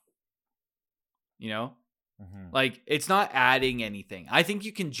 though. You know, Mm-hmm. like it's not adding anything. I think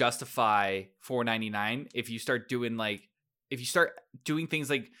you can justify $4.99 if you start doing things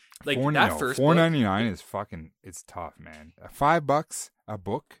like that first book. $4.99 is fucking. It's tough, man. $5 a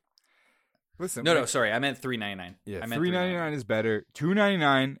book. Listen, No, sorry, I meant $3.99. Yeah, I meant $3.99 is better.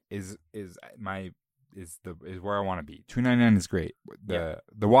 $2.99 is where I want to be. $2.99 is great. The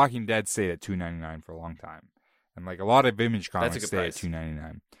Walking Dead stayed at $2.99 for a long time, and like a lot of Image comics good stay price. at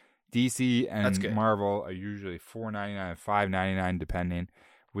 $2.99. DC That's and good. Marvel are usually $4.99, $5.99 depending.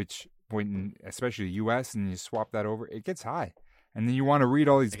 Which when especially US and you swap that over, it gets high, and then you want to read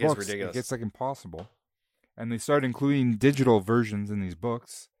all these It gets books. ridiculous. It gets like impossible, and they start including digital versions in these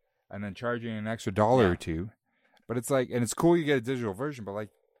books, and then charging an extra $1 or $2. But it's like, and it's cool you get a digital version, but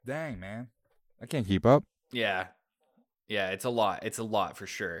like, dang man, I can't keep up. Yeah, it's a lot. It's a lot for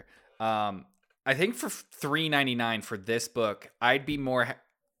sure. I think for $3.99 for this book, I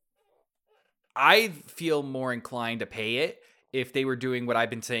feel more inclined to pay it if they were doing what I've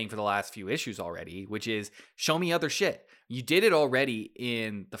been saying for the last few issues already, which is show me other shit. You did it already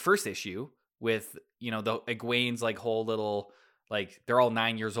in the first issue with, the Egwene's like whole little, like they're all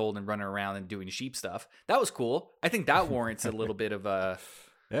 9 years old and running around and doing sheep stuff. That was cool. I think that warrants a little bit of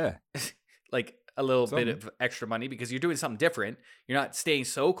Yeah. like a little Something. bit of extra money because you're doing something different. You're not staying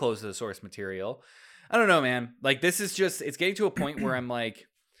so close to the source material. I don't know, man. Like this is just, it's getting to a point where I'm like,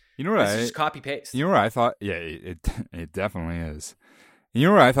 You know what this is just copy paste. You know what I thought? Yeah, it definitely is. You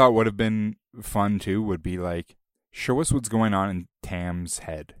know what I thought would have been fun too would be like show us what's going on in Tam's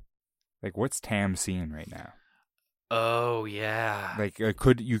head. Like what's Tam seeing right now? Oh yeah. Like you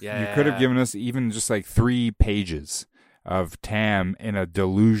could have given us even just like 3 pages of Tam in a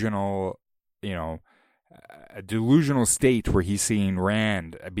delusional, a delusional state where he's seeing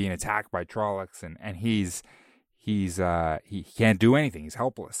Rand being attacked by Trollocs and he can't do anything. He's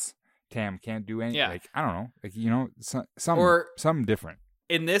helpless. Tam can't do anything. Yeah. Like I don't know. Like something different.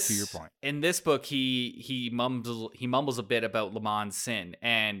 In this, to your point. In this book, he mumbles a bit about Lamon's sin.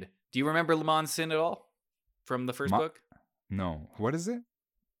 And do you remember Lamon's sin at all from the first book? No. What is it?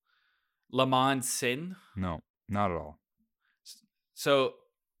 Lamon's sin. No, not at all. So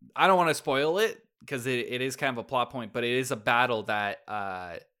I don't want to spoil it because it is kind of a plot point, but it is a battle that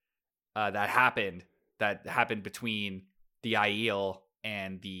happened between the Aiel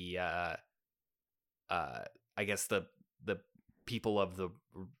and the I guess the people of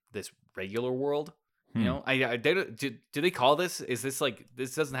this regular world. You know, do they call this? Is this like,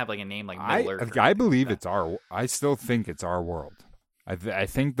 this doesn't have like a name like Middle Earth? I believe it's I still think it's our world. I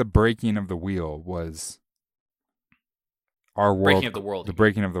think the breaking of the wheel was our world. Breaking of the world. The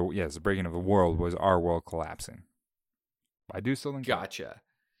breaking of the world was our world collapsing. I do still think. Gotcha.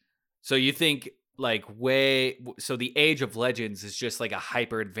 So you think like so the Age of Legends is just like a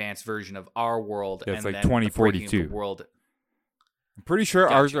hyper advanced version of our world. Yeah, it's and like then the 2042. breaking of the world. I'm pretty sure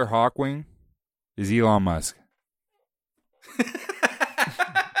Gotcha. Arthur Hawkwing is Elon Musk.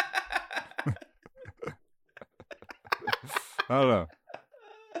 I don't know.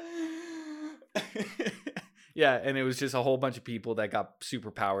 Yeah, and it was just a whole bunch of people that got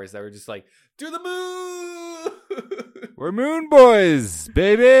superpowers that were just like, to the moon! We're moon boys,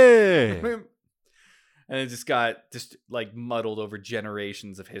 baby. And it just got like muddled over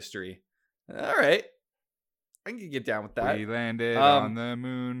generations of history. All right. I can get down with that. We landed on the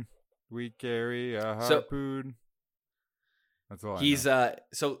moon. We carry a harpoon. That's all he's I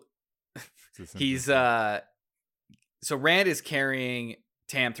know. So Rand is carrying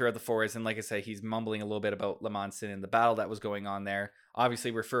Tam throughout the forest, and like I said, he's mumbling a little bit about Lamondson and the battle that was going on there,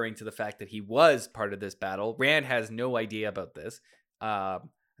 obviously referring to the fact that he was part of this battle. Rand has no idea about this. I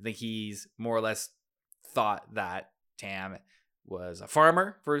think he's more or less thought that Tam was a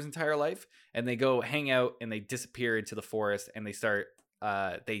farmer for his entire life, and they go hang out and they disappear into the forest, and they start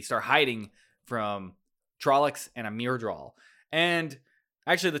hiding from Trollocs and a Myrddraal. And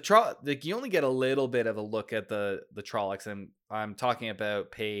actually, you only get a little bit of a look at the Trollocs, and I'm talking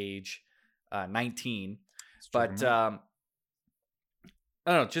about page 19. But I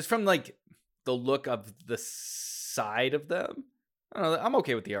don't know, just from like the look of the side of them, I don't know. I'm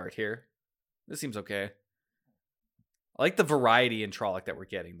okay with the art here. This seems okay. I like the variety in Trolloc that we're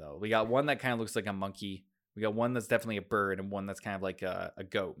getting, though. We got one that kind of looks like a monkey. We got one that's definitely a bird, and one that's kind of like a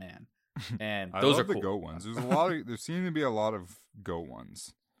goat man. And those are cool. the goat ones. There's there seem to be a lot of goat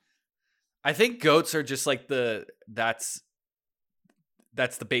ones. I think goats are just like that's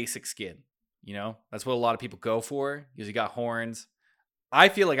the basic skin. You know, that's what a lot of people go for because you got horns. I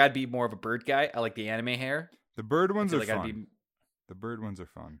feel like I'd be more of a bird guy. I like the anime hair. The bird ones are fun. The bird ones are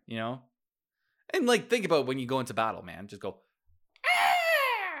fun. You know, and like think about when you go into battle, man. Just go.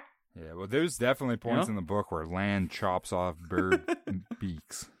 Yeah, well, there's definitely points in the book where Land chops off bird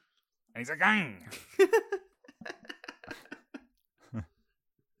beaks. And he's like, "Gang."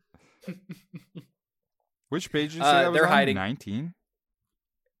 Which page did you say that was they're on? hiding. 19?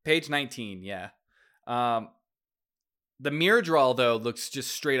 Page 19, yeah. The Myrddraal, though, looks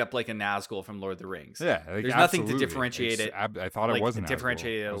just straight up like a Nazgul from Lord of the Rings. Yeah, there's nothing to differentiate it. I thought it wasn't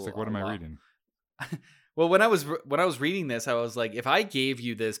differentiate it. I was like, what am I reading? Well, when I was reading this, I was like, if I gave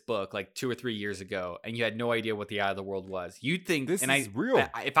you this book like 2 or 3 years ago and you had no idea what the Eye of the World was, you'd think this is real.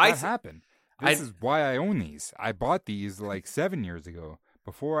 If that happened. This is why I own these. I bought these like 7 years ago.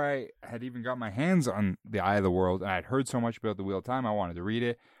 Before I had even got my hands on the Eye of the World, and I'd heard so much about the Wheel of Time, I wanted to read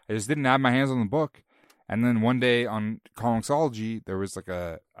it. I just didn't have my hands on the book. And then one day on Comicsology, there was like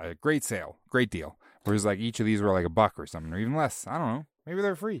a great deal, where it was like each of these were like $1 or something, or even less. I don't know. Maybe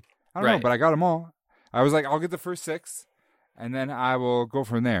they're free. I don't know, but I got them all. I was like, I'll get the first 6, and then I will go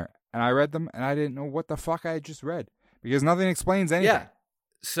from there. And I read them, and I didn't know what the fuck I had just read, because nothing explains anything. Yeah.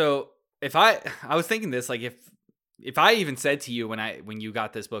 So if I was thinking this, like if I even said to you when you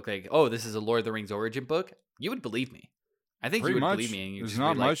got this book, like, oh, this is a Lord of the Rings origin book, you would believe me. I think you would believe me. And there's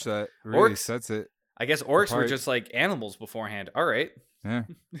not much that really sets it. I guess orcs were just like animals beforehand. All right. Yeah.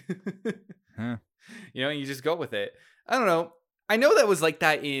 Yeah. You know, you just go with it. I don't know. I know that was like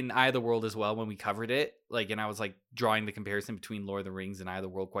that in Eye of the World as well when we covered it. Like, and I was like drawing the comparison between Lord of the Rings and Eye of the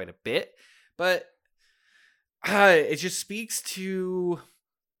World quite a bit. But it just speaks to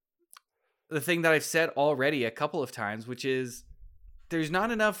the thing that I've said already a couple of times, which is there's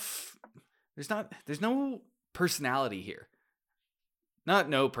no personality here. Not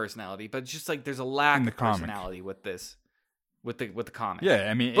no personality, but just like there's a lack of personality with this, with the comic. Yeah,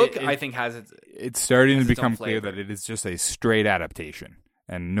 I mean, book I think has it's starting to become clear that it is just a straight adaptation,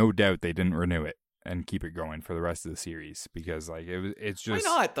 and no doubt they didn't renew it and keep it going for the rest of the series because like it's just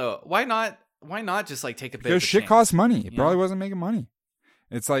why not though? Why not just like take a bit? Because shit costs money. It probably wasn't making money.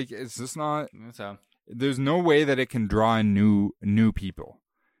 It's like it's just not. So there's no way that it can draw in new people.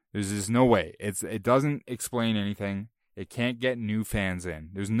 There's just no way. It doesn't explain anything. It can't get new fans in.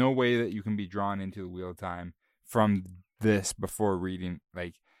 There's no way that you can be drawn into the Wheel of Time from this before reading.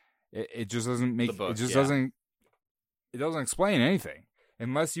 Like it just doesn't make book, it just doesn't. It doesn't explain anything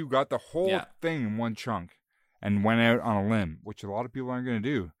unless you got the whole thing in one chunk and went out on a limb, which a lot of people aren't going to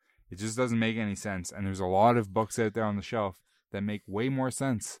do. It just doesn't make any sense. And there's a lot of books out there on the shelf that make way more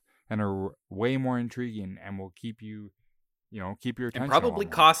sense and are way more intriguing and will keep you, keep your attention. And probably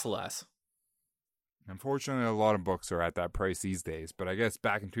cost less. Unfortunately, a lot of books are at that price these days, but I guess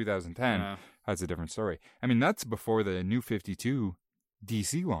back in 2010, that's a different story. I mean, that's before the New 52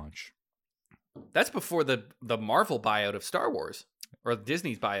 DC launch. That's before the Marvel buyout of Star Wars. or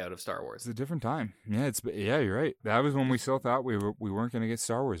Disney's buyout of Star Wars. It's a different time. Yeah, you're right. That was when we still thought we weren't going to get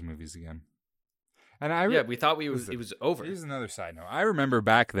Star Wars movies again. And we thought it was over. Here's another side note. I remember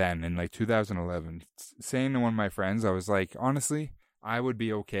back then in like 2011 saying to one of my friends, I was like, honestly, I would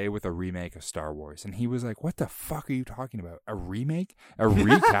be okay with a remake of Star Wars. And he was like, what the fuck are you talking about? A remake? A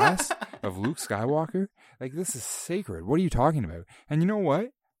recast of Luke Skywalker? Like, this is sacred. What are you talking about? And you know what?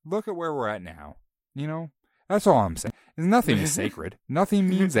 Look at where we're at now. You know? That's all I'm saying. Nothing is sacred. Nothing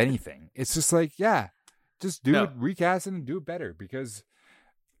means anything. It's just like, yeah, just do it, recast it and do it better, because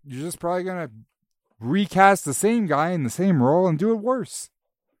you're just probably going to recast the same guy in the same role and do it worse.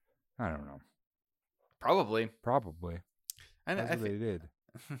 I don't know. Probably. That's what they did.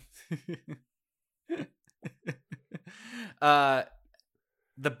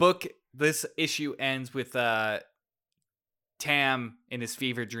 The book, this issue ends with Tam in his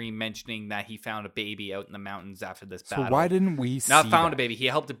fever dream mentioning that he found a baby out in the mountains after this battle. So why didn't we see Not found that? a baby. He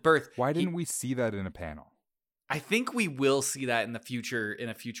helped it birth. Why didn't we see that in a panel? I think we will see that in a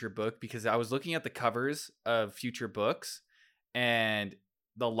future book, because I was looking at the covers of future books, and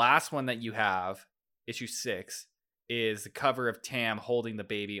the last one that you have, issue 6, is the cover of Tam holding the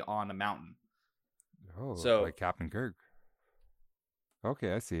baby on a mountain. Oh, so like Captain Kirk.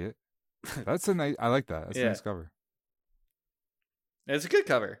 Okay, I see it. That's a nice. I like that. That's a nice cover. It's a good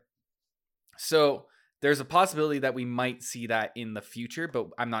cover. So there's a possibility that we might see that in the future, but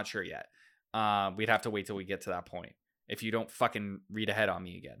I'm not sure yet. We'd have to wait till we get to that point. If you don't fucking read ahead on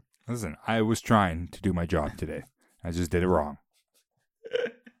me again. Listen, I was trying to do my job today. I just did it wrong.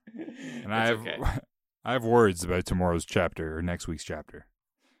 And I have words about tomorrow's chapter or next week's chapter.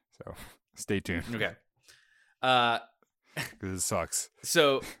 So stay tuned. Okay. Because it sucks.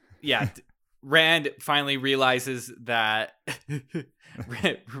 So, yeah, Rand finally realizes that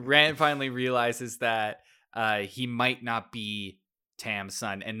he might not be Tam's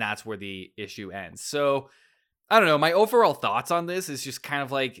son, and that's where the issue ends. So, I don't know. My overall thoughts on this is just kind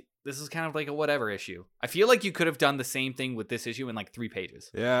of like, this is kind of like a whatever issue. I feel like you could have done the same thing with this issue in like 3 pages.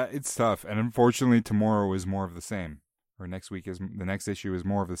 Yeah, it's tough. And unfortunately, tomorrow is more of the same. Or next week the next issue is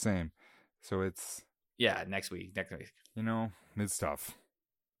more of the same. So it's... Yeah, next week. You know, it's tough.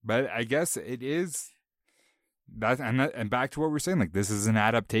 But I guess it is... And back to what we're saying, like, this is an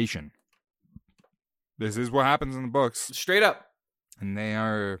adaptation. This is what happens in the books. Straight up. And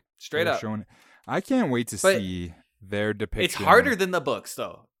they're up. Showing it. I can't wait to see their depiction. It's harder than the books,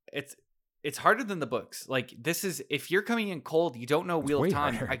 though. It's harder than the books. Like, this is, if you're coming in cold, you don't know Wheel of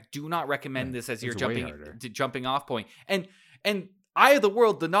Time. Harder. I do not recommend this as your jumping off point. And Eye of the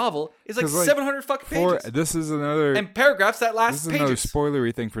World, the novel, is like 700 fucking pages. This is another... And paragraphs that last pages. This is another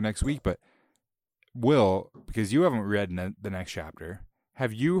spoilery thing for next week, but Will, because you haven't read the next chapter,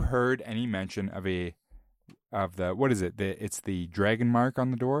 have you heard any mention of the, what is it? It's the dragon mark on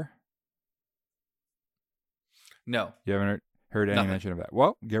the door? No. You haven't heard any mention of that?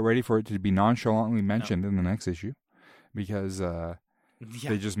 Well, get ready for it to be nonchalantly mentioned in the next issue, because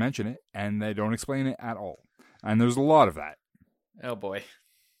they just mention it, and they don't explain it at all. And there's a lot of that. Oh, boy.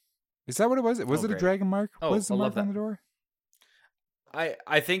 Is that what it was? Was it a dragon mark? Oh, was the mark on the door?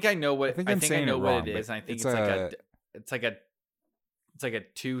 I think I know what I think I know what it is. And I think it's like a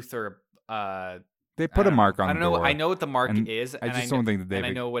tooth or they put a mark on the door. I know what the mark is. I just don't think that they. And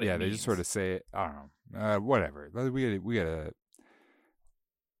I know what it means. Yeah, they just sort of say it. I don't know. Whatever.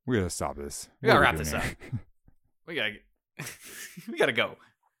 We gotta stop this. We gotta wrap this up. We gotta go.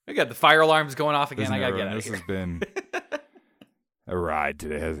 We got the fire alarms going off again. I gotta get out of here. This has been a ride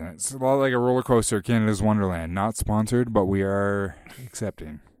today, hasn't it? It's a lot like a roller coaster, Canada's Wonderland. Not sponsored, but we are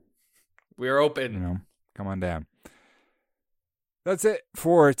accepting. We are open. You know, come on down. That's it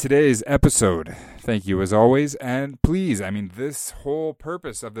for today's episode. Thank you as always. And please, this whole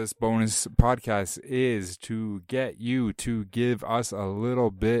purpose of this bonus podcast is to get you to give us a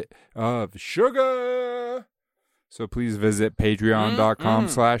little bit of sugar. So please visit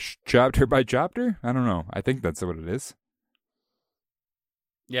patreon.com/chapter by chapter. I don't know. I think that's what it is.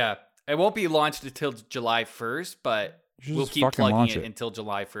 Yeah. It won't be launched until July 1st, but we'll keep plugging it until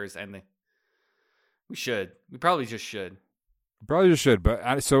July 1st. And we should. We probably just should. Probably just should, but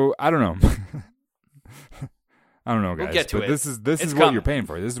I don't know. I don't know, guys. We'll get to but it. This is what you're paying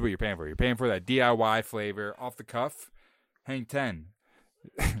for. This is what you're paying for. You're paying for that DIY flavor, off the cuff, hang 10.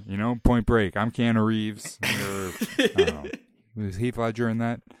 You know, Point Break. I'm Keanu Reeves. I don't know. Was Heath Ledger in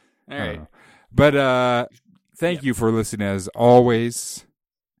that? All right. Know. But thank you for listening as always.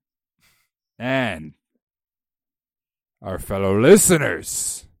 And our fellow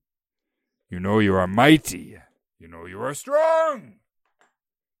listeners, you know you are mighty. You know you are strong.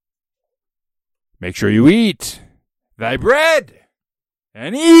 Make sure you eat thy bread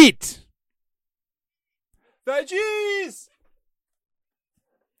and eat veggies.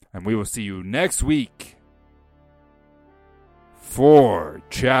 And we will see you next week for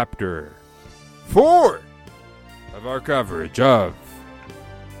Chapter 4 of our coverage of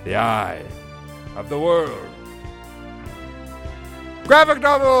The Eye of the World graphic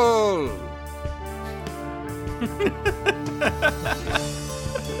novel.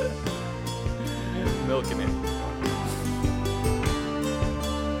 Milking it.